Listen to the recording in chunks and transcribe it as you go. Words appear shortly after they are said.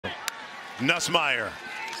Nussmeier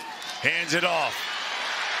hands it off.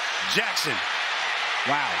 Jackson.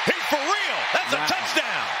 Wow. He's for real. That's a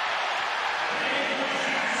touchdown.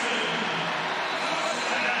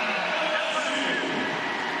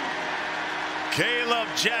 Kaleb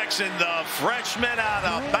Jackson, the freshman out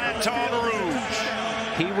of Baton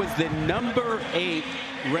Rouge. He was the number 8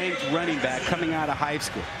 ranked running back coming out of high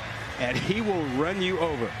school. And he will run you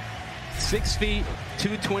over. 6 feet,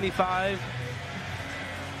 225.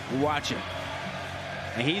 Watch him.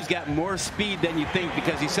 And he's got more speed than you think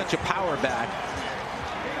because he's such a power back.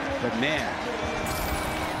 But man,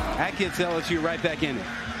 that gets LSU right back in it.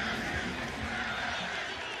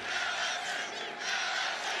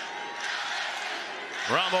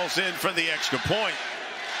 Ramos in for the extra point.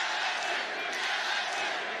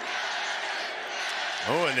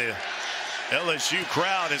 Oh, and the LSU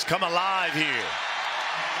crowd has come alive here.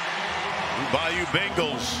 The Bayou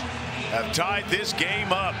Bengals have tied this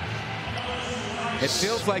game up. It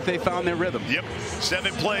feels like they found their rhythm. Yep,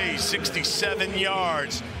 7 plays, 67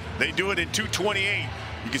 yards. They do it in 2:28.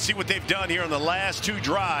 You can see what they've done here on the last 2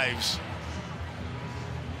 drives.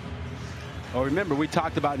 Well, remember, we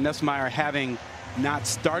talked about Nussmeier having not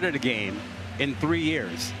started a game in 3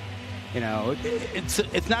 years. You know,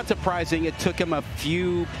 it's not surprising it took him a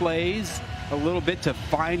few plays, a little bit to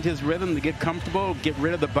find his rhythm, to get comfortable, get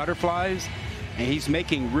rid of the butterflies. And he's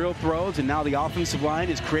making real throws, and now the offensive line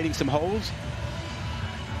is creating some holes.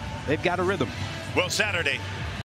 They've got a rhythm. Well, Saturday,